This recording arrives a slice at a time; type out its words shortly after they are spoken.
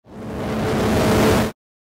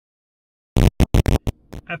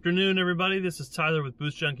Afternoon, everybody. This is Tyler with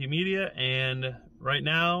Boost Junkie Media, and right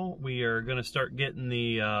now we are going to start getting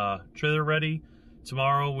the trailer ready.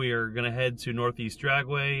 Tomorrow we are going to head to NorthEast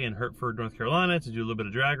Dragway in Hertford, North Carolina to do a little bit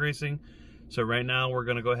of drag racing. So right now we're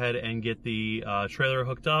going to go ahead and get the trailer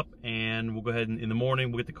hooked up, and we'll go ahead and in the morning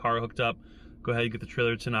we'll get the car hooked up, go ahead and get the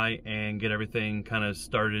trailer tonight and get everything kind of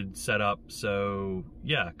started, set up. So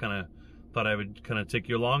yeah, kind of thought I would kind of take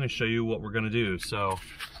you along and show you what we're going to do. So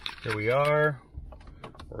here we are.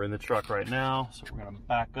 We're in the truck right now, so we're gonna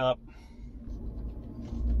back up.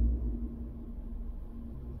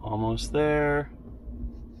 Almost there.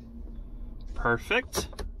 Perfect.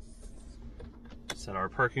 Set our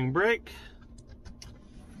parking brake.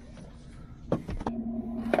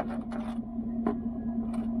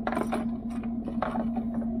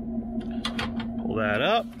 Pull that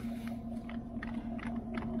up.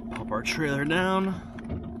 Pop our trailer down.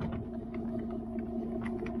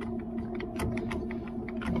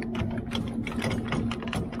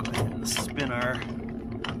 Spin our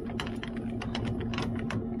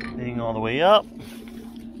thing all the way up.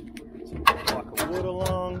 So walk a wood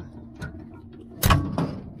along.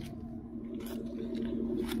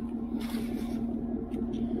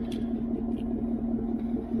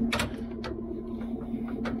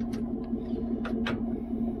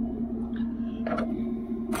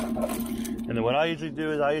 And then what I usually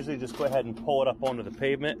do is I usually just go ahead and pull it up onto the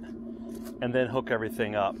pavement and then hook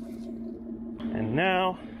everything up. And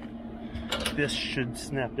now this should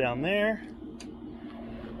snap down there.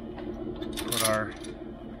 Put our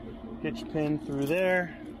hitch pin through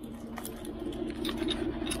there.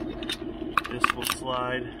 This will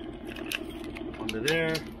slide onto there.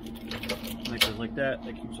 And it goes like that.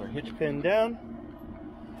 That keeps our hitch pin down.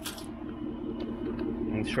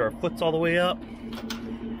 Make sure our foot's all the way up.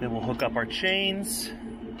 Then we'll hook up our chains.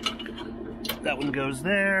 That one goes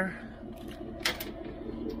there.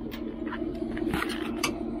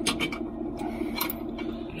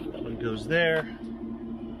 Goes there.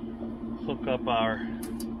 Hook up our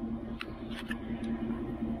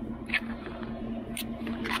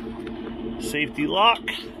safety lock.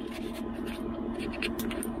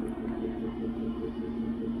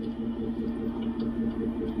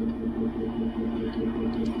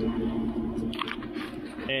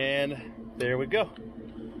 And there we go.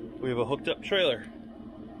 We have a hooked up trailer.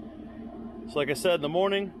 So like I said, in the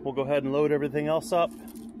morning, we'll go ahead and load everything else up.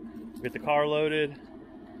 Get the car loaded.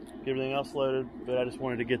 Get everything else loaded, but I just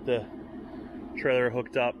wanted to get the trailer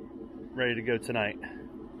hooked up, ready to go tonight.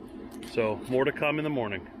 So more to come in the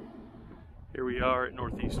morning. Here we are at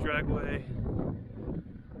NorthEast Dragway.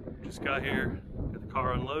 Just got here, got the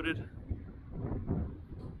car unloaded,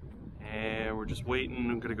 and we're just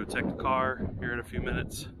waiting. I'm gonna go check the car here in a few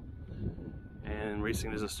minutes, and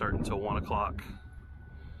racing doesn't start until 1 o'clock.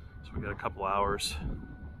 So we got a couple hours,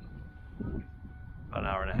 about an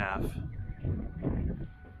hour and a half.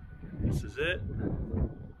 This is it,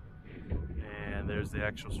 and there's the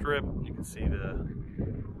actual strip. You can see the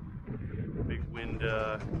big wind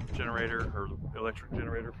generator or electric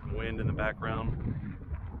generator from wind in the background.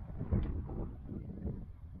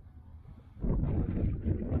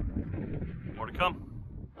 More to come.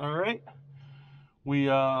 All right, I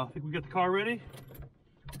think we got the car ready.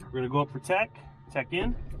 We're gonna go up for tech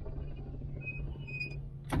in.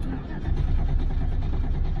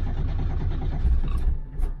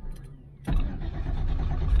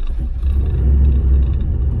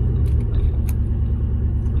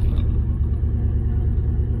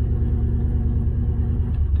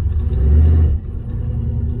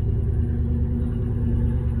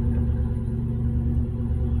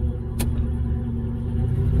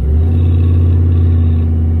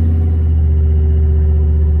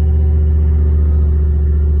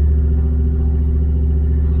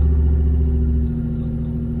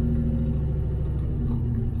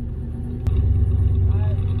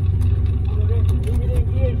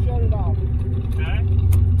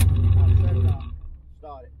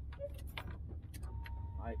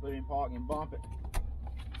 Put it in park and bump it.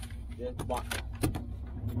 Just bump it.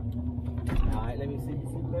 Alright, let me see your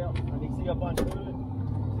seatbelt. Let me see up under it.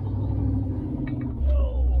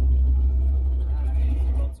 Oh. Alright,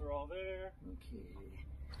 seatbelts are all there. Okay.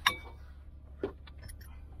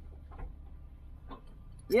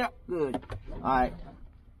 Yep, good. Alright.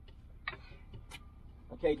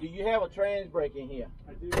 Okay, do you have a trans brake in here?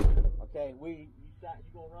 I do. Okay, you gonna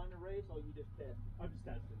run the race or you just test? I'm just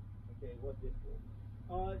testing. Okay, what's this for?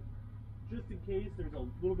 Just in case there's a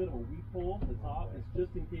little bit of a weep hole at the top. It's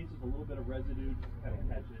just in case there's a little bit of residue, just kind of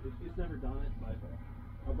catch it. It's never done it, but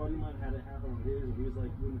a buddy of mine had it happen on his, and he was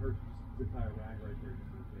like, wouldn't hurt to just tie a rag right there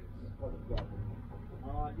just in case. What is that?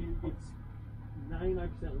 It's 90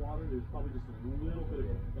 99% water. There's probably just a little bit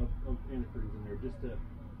of antifreeze in there just to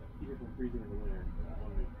keep it from freezing in the winter.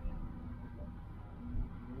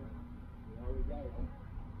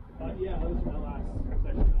 Yeah, that was my last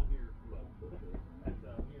section out here at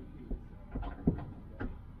EMP's.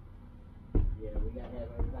 Yeah, we got to have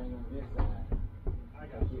everything on this side. I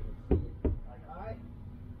got you. Alright?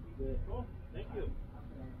 Cool. Thank you.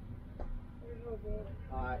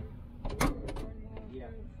 Alright. Yeah.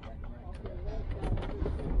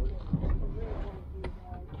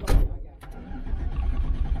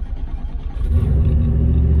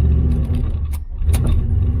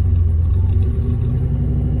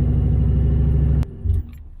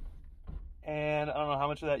 And I don't know how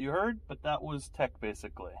much of that you heard, but that was tech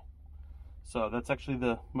basically. So that's actually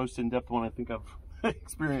the most in-depth one I think I've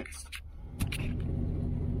experienced.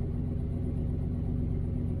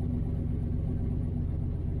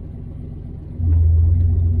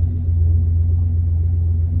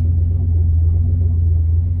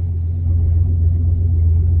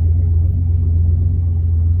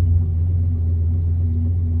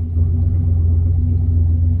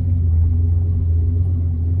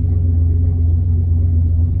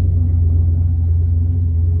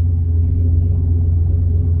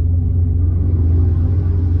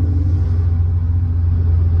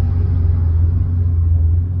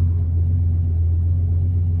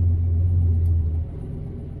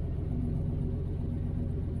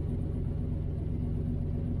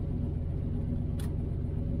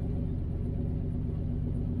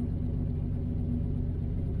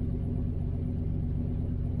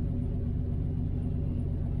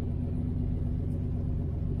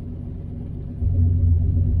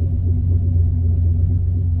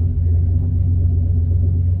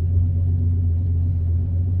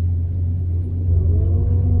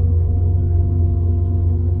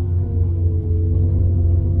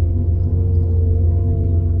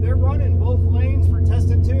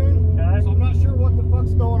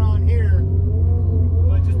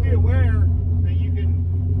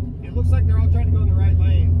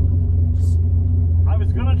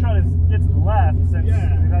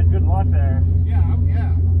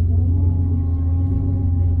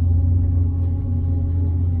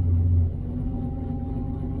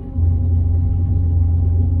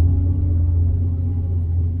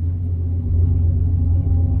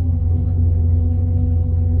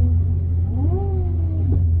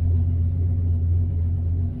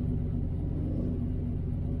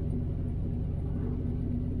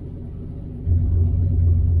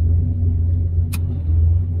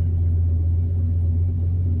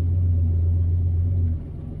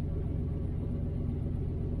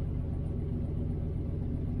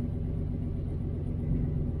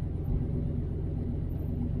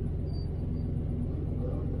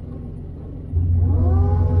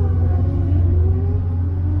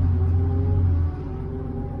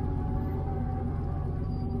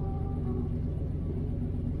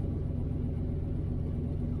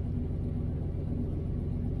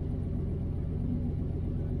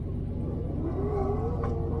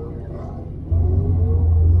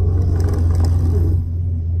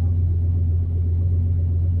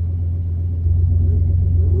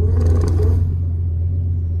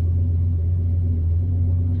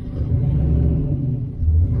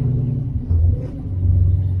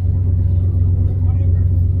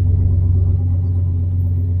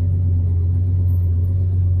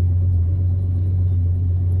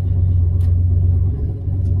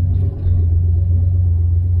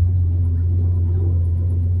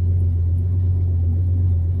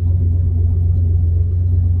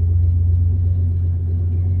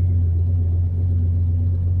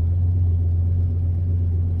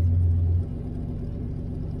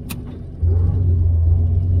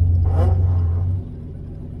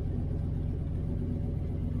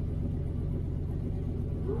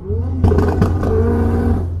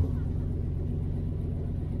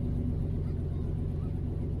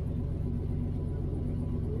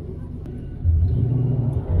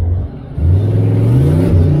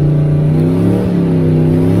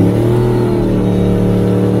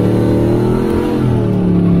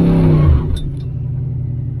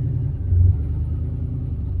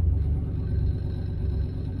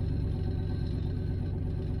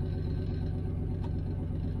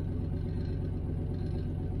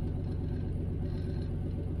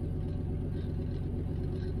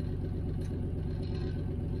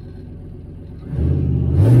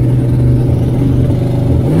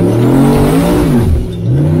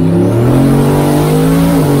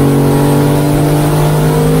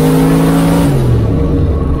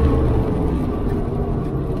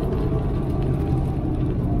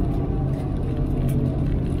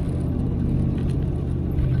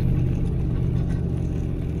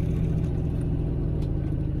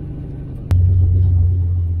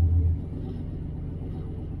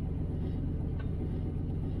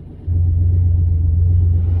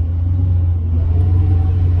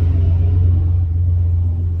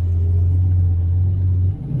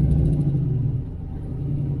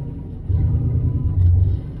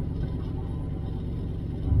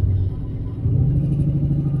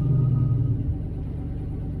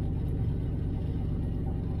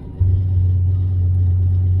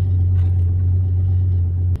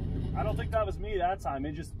 that time.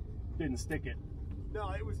 It just didn't stick it.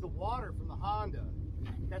 No, it was the water from the Honda.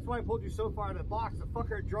 That's why I pulled you so far out of the box. The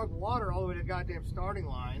fucker had drug water all the way to the goddamn starting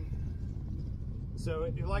line.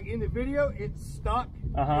 So, like in the video, it's stuck.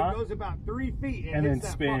 It goes about 3 feet and then hits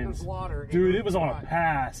that spins. fucker's water. Dude, it was on a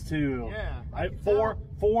pass too. Yeah.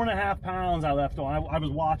 4.5 pounds I left on. I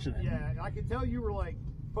was watching it. Yeah, I could tell you were like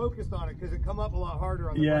focused on it because it come up a lot harder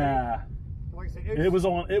on the yeah. brake. Like I said, it was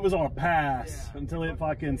on a pass until it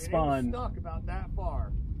fucking spun. It was stuck about that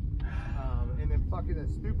far. And then fucking that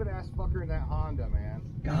stupid ass fucker in that Honda, man.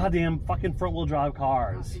 Goddamn fucking front wheel drive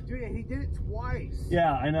cars. He did it twice.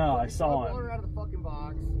 Yeah, I know. I saw it. Water out of the fucking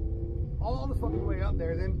box, all the fucking way up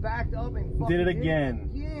there, then backed up and fucking did it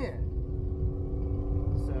again.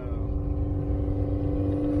 So.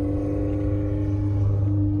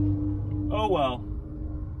 Oh well.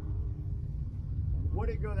 What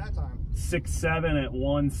did it go that time? 6.7 at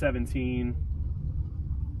 117.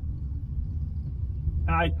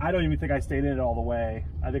 I don't even think I stayed in it all the way.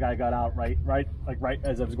 I think I got out right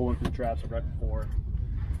as I was going through the traps right before.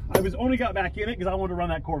 I only got back in it because I wanted to run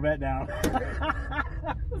that Corvette down.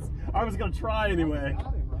 I was gonna try anyway.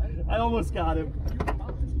 I almost got him.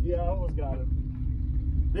 Yeah, I almost got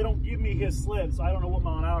him. They don't give me his slip, so I don't know what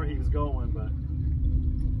mile an hour he was going, but.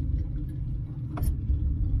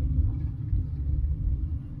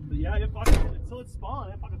 But yeah, it fucking, until it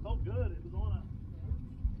spun, it fucking felt good. It was on a